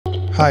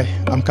Hi,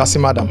 I'm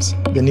Kasim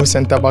the new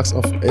centre-back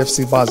of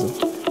FC Basel,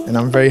 and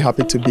I'm very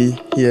happy to be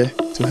here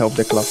to help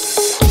the club.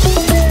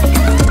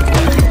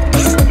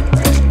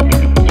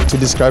 To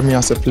describe me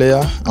as a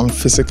player, I'm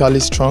physically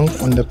strong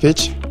on the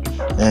pitch,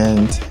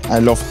 and I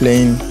love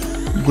playing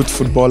good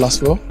football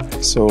as well.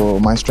 So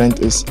my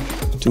strength is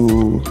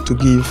to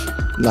give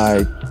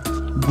like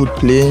good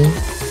playing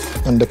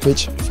on the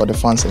pitch for the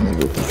fans and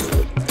everything.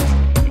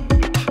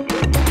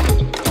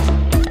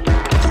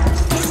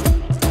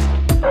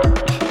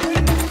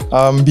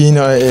 Being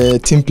a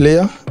team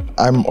player,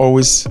 I'm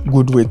always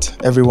good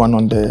with everyone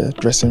on the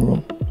dressing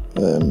room.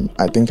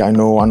 I think I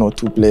know one or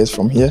two players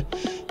from here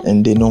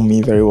and they know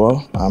me very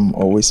well. I'm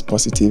always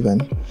positive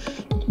and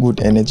good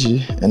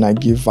energy, and I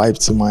give vibe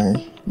to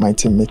my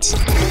teammates.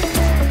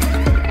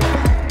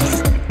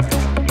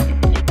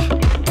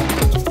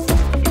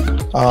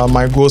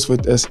 My goals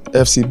with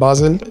FC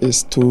Basel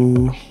is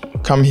to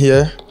come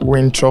here,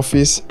 win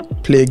trophies,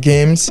 play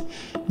games,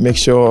 make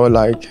sure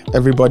like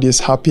everybody is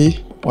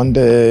happy on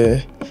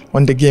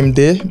the game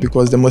day,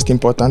 because the most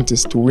important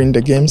is to win the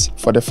games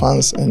for the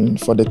fans and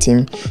for the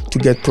team to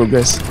get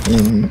progress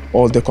in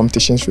all the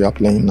competitions we are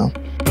playing now.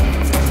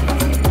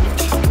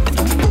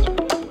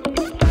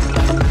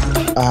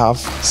 I have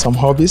some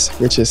hobbies,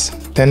 which is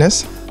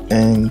tennis,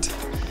 and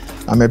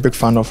I'm a big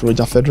fan of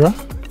Roger Federer.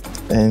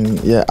 And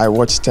yeah, I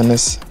watch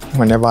tennis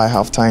whenever I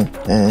have time,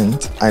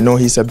 and I know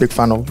he's a big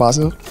fan of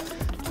Basel,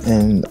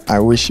 and I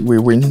wish we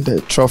win the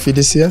trophy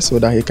this year so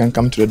that he can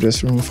come to the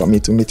dressing room for me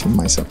to meet him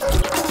myself.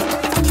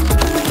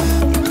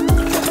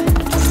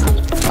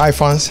 Hi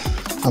fans,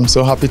 I'm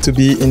so happy to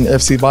be in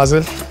FC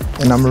Basel,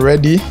 and I'm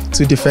ready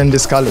to defend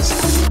these colours.